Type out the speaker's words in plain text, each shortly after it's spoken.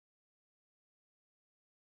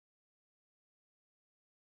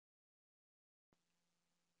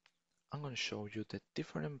I'm going to show you the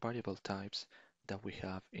different variable types that we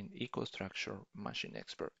have in EcoStruxure Machine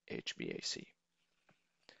Expert HVAC.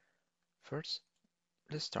 First,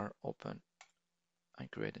 let's start open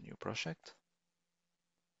and create a new project.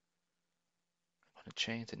 I'm going to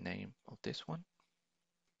change the name of this one,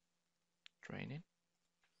 training.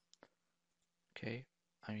 Okay,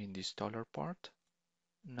 I'm in the installer part.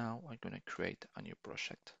 Now I'm going to create a new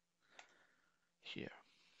project here.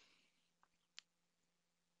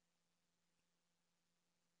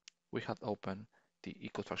 We have opened the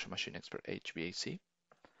EcoStruxure Machine Expert HVAC,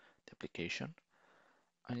 the application,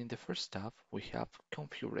 and in the first tab we have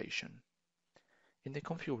configuration. In the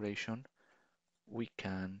configuration, we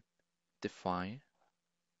can define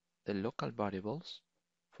the local variables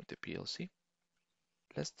for the PLC.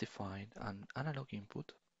 Let's define an analog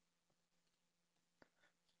input,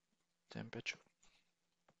 temperature,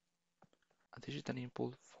 a digital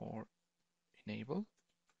input for enable,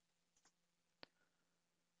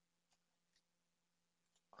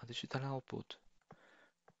 a digital output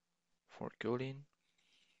for cooling,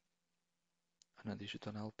 and a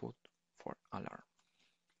digital output for alarm.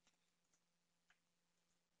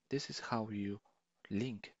 This is how you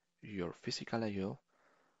link your physical I/O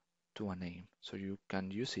to a name, so you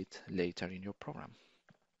can use it later in your program.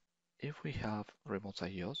 If we have remote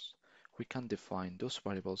I/Os, we can define those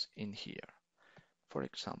variables in here. For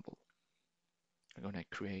example, I'm going to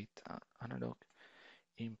create an analog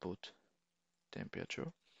input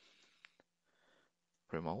temperature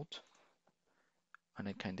remote, and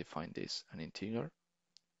I can define this an integer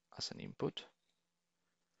as an input,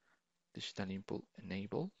 digital input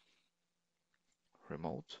enable,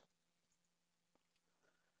 remote.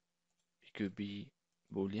 It could be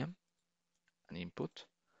Boolean, an input,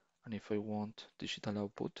 and if I want digital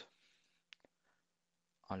output,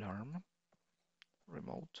 alarm,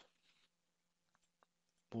 remote,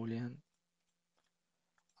 Boolean,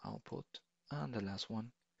 output, and the last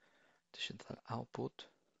one, digital output,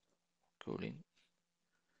 cooling,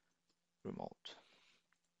 remote.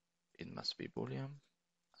 It must be Boolean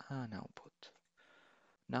and output.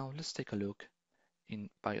 Now let's take a look in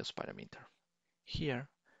BIOS parameter. Here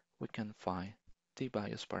we can find the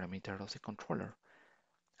BIOS parameter of the controller,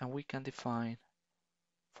 and we can define,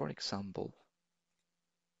 for example,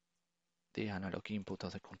 the analog input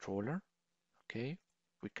of the controller. Okay,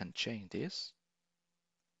 we can change this.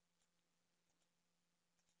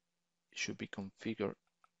 It should be configured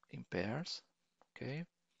in pairs. Okay,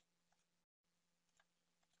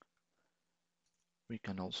 we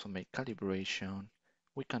can also make calibration.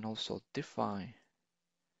 We can also define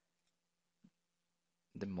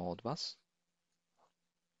the Modbus.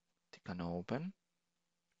 They can open,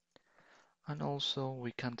 and also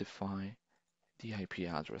we can define the IP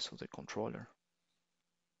address of the controller.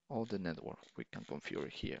 All the network we can configure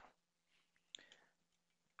here.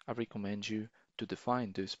 I recommend you to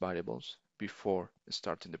define these variables before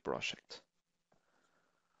starting the project.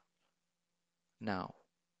 Now,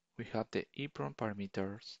 we have the EEPROM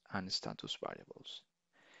parameters and status variables.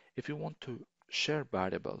 If you want to share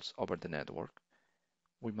variables over the network,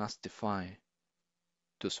 we must define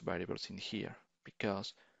those variables in here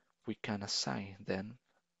because we can assign them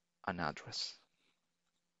an address.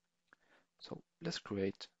 So let's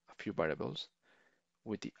create a few variables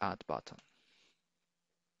with the add button.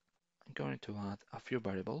 I'm going to add a few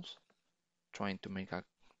variables, trying to make a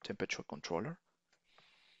temperature controller.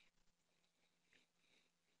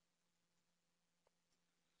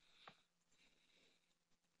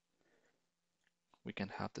 We can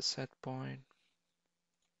have the set point.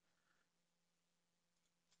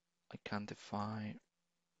 I can define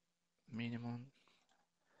minimum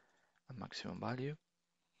and maximum value.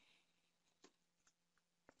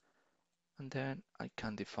 And then I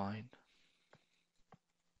can define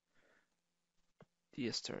the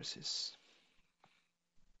hysteresis.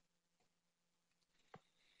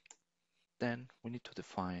 Then we need to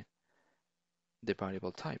define the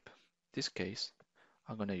variable type. In this case,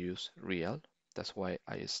 I'm going to use real. That's why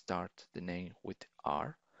I start the name with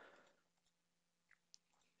R.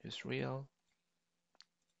 Use real,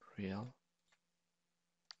 real,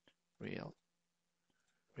 real,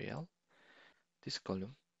 real. This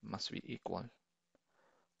column must be equal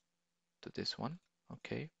to this one.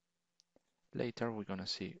 Okay. Later we're going to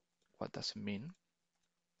see what does it mean.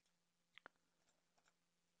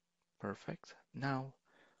 Perfect. Now,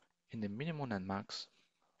 in the minimum and max,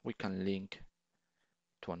 we can link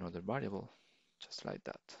to another variable, just like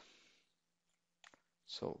that.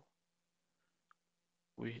 So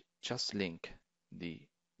we just link the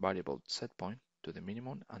variable set point to the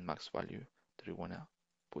minimum and max value that we want to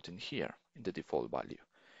put in here in the default value.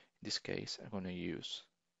 In this case, I'm going to use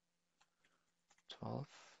 12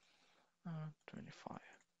 and 25,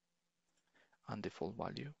 and default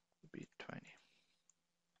value would be 20.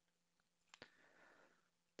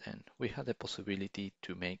 Then we have the possibility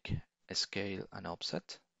to make a scale and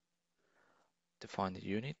offset, define the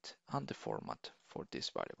unit and the format for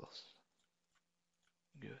these variables.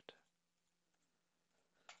 Good.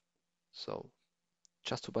 So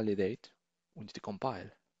just to validate, we need to compile,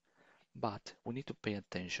 but we need to pay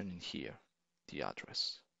attention in here, the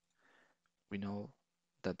address. We know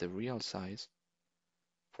that the real size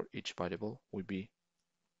for each variable will be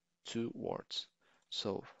 2 words,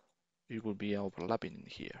 so it will be overlapping in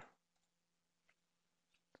here.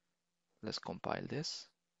 Let's compile this.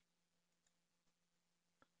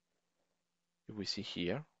 If we see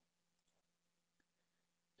here,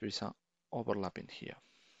 there is an overlap in here.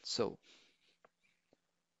 So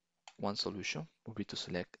one solution would be to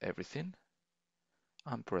select everything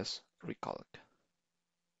and press recalc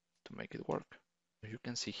to make it work. You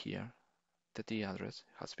can see here that the address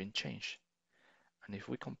has been changed. And if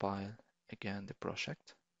we compile again the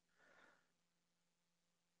project,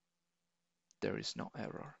 there is no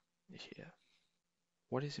error here.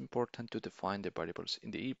 What is important to define the variables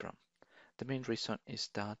in the EEPROM? The main reason is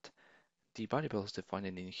that the variables defined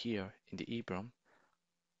in here in the EEPROM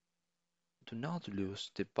do not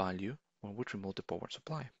lose the value when we remove the power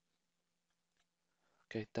supply.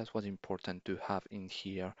 Okay, that's what's important to have in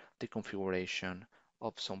here, the configuration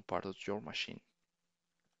of some part of your machine.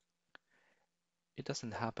 It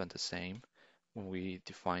doesn't happen the same when we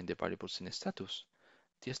define the variables in status.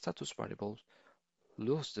 The status variable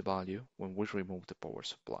lose the value when we remove the power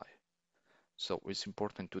supply. So it's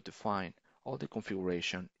important to define all the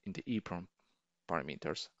configuration in the EEPROM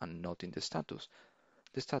parameters and not in the status.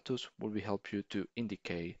 The status will help you to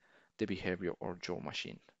indicate the behavior of your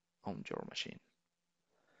machine on your machine.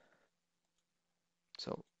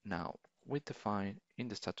 So now we define in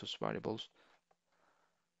the status variables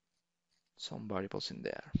some variables in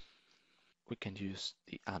there. We can use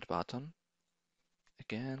the add button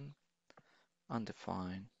again and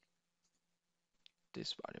define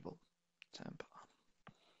this variable temp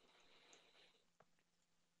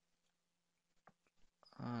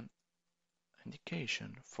an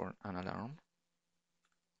indication for an alarm.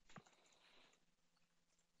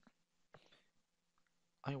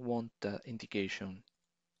 I want the indication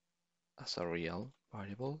as a real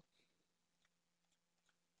variable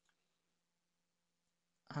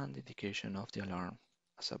and indication of the alarm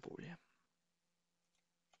as a boolean.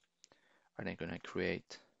 And I'm going to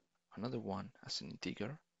create another one as an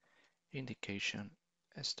integer, indication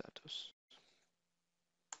status.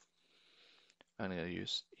 I'm going to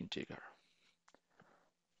use integer.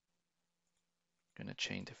 I'm going to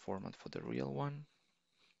change the format for the real one.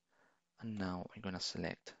 And now I'm going to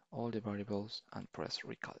select all the variables and press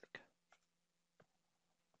recalc.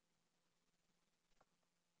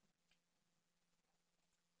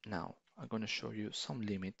 Now I'm going to show you some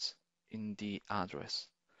limits in the address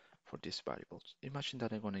for these variables. Imagine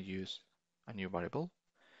that I'm going to use a new variable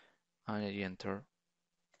and I enter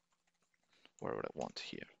wherever I want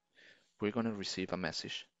here. We're going to receive a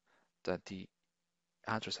message that the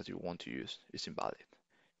address that you want to use is invalid.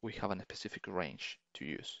 We have a specific range to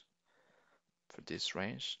use. For this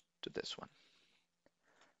range to this one.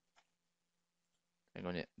 I'm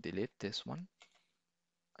going to delete this one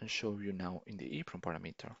and show you now in the EEPROM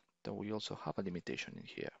parameter that we also have a limitation in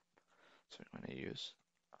here. So I'm going to use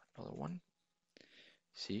another one.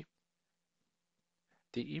 See,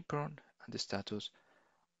 the EEPROM and the status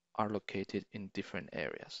are located in different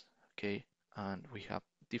areas, okay? And we have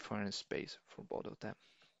different space for both of them.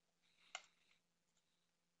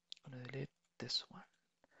 I'm going to delete this one.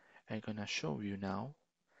 I'm going to show you now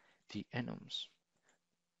the enums,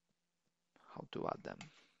 how to add them.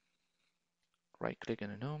 Right click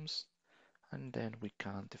on enums, and then we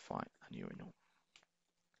can define a new enum.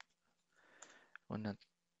 I'm going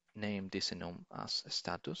to name this enum as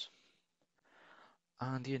status,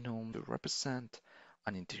 and the enum will represent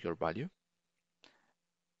an integer value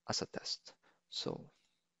as a test. So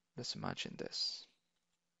let's imagine this.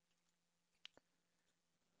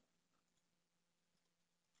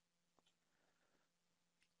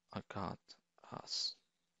 I got as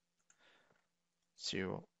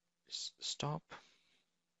 0 is stop,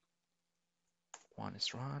 1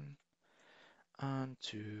 is run, and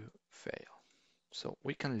 2 fail. So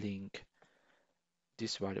we can link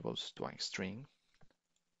these variables to a string,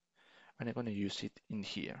 and I'm going to use it in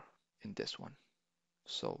here, in this one.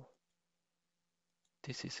 So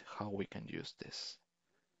this is how we can use this.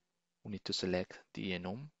 We need to select the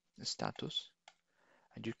enum status,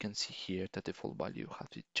 and you can see here that the default value has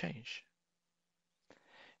been changed.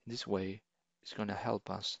 In this way, is going to help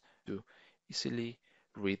us to easily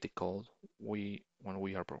read the code when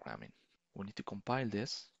we are programming. We need to compile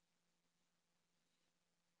this,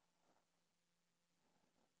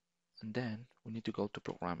 and then we need to go to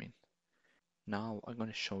programming. Now I'm going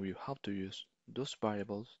to show you how to use those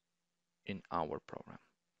variables in our program.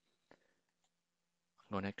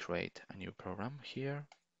 I'm going to create a new program here.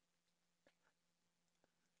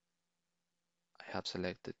 I have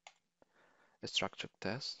selected a structured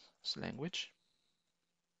test language.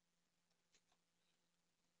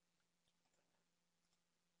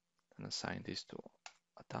 And assign this to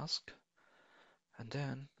a task. And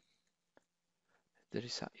then there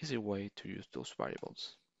is an easy way to use those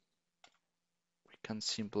variables. We can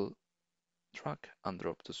simply drag and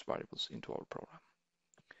drop those variables into our program.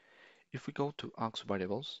 If we go to aux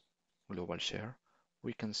variables, global share,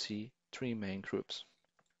 we can see three main groups: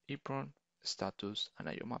 EEPROM, status, and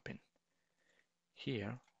IO mapping.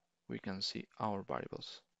 Here we can see our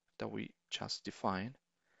variables that we just defined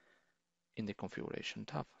in the configuration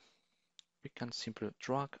tab. We can simply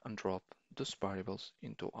drag and drop those variables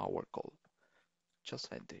into our code,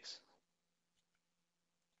 just like this.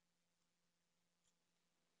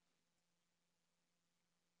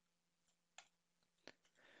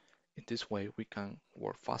 In this way, we can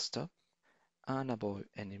work faster and avoid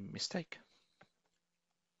any mistake.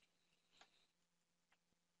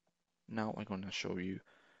 Now I'm going to show you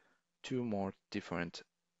two more different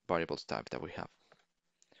variables type that we have.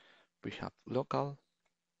 We have local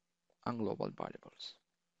and global variables.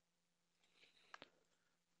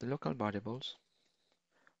 The local variables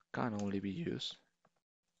can only be used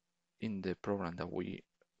in the program that we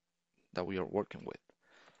are working with,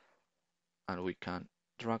 and we can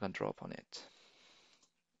drag and drop on it.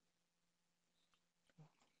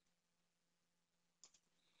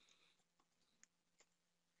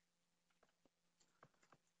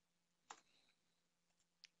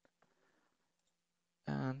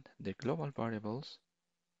 And the global variables,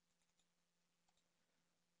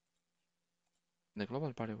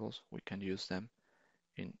 we can use them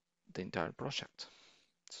in the entire project.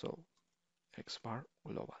 So xvar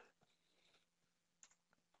global.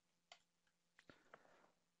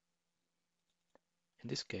 In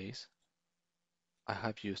this case, I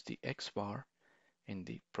have used the xvar in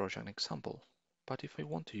the project example, but if I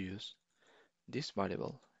want to use this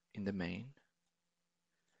variable in the main,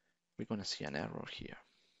 we're going to see an error here.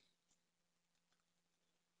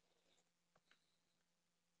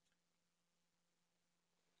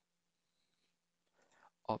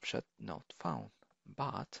 Object not found.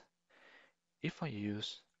 But if I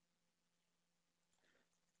use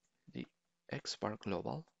the xvar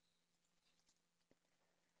global,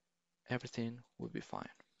 everything will be fine.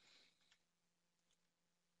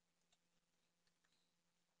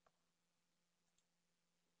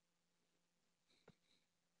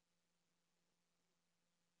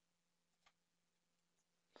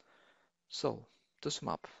 So to sum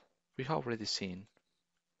up, we have already seen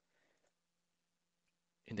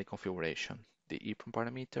in the configuration the EEPROM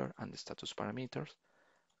parameter and the status parameters.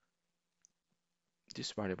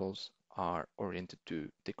 These variables are oriented to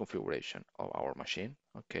the configuration of our machine,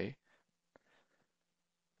 okay?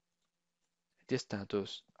 The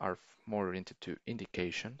status are more oriented to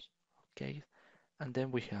indications, okay? And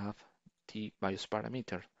then we have the BIOS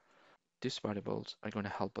parameter. These variables are going to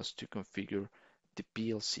help us to configure the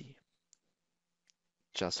PLC,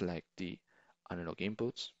 just like the analog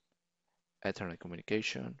inputs, Ethernet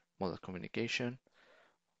communication, model communication,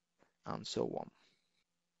 and so on.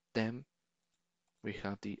 Then we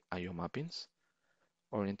have the I/O mappings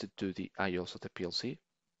oriented to the IOs of the PLC,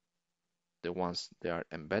 the ones that are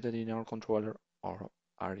embedded in our controller or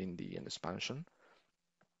are in the expansion.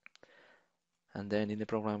 And then in the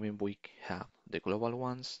programming, we have the global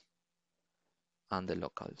ones and the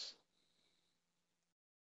locals.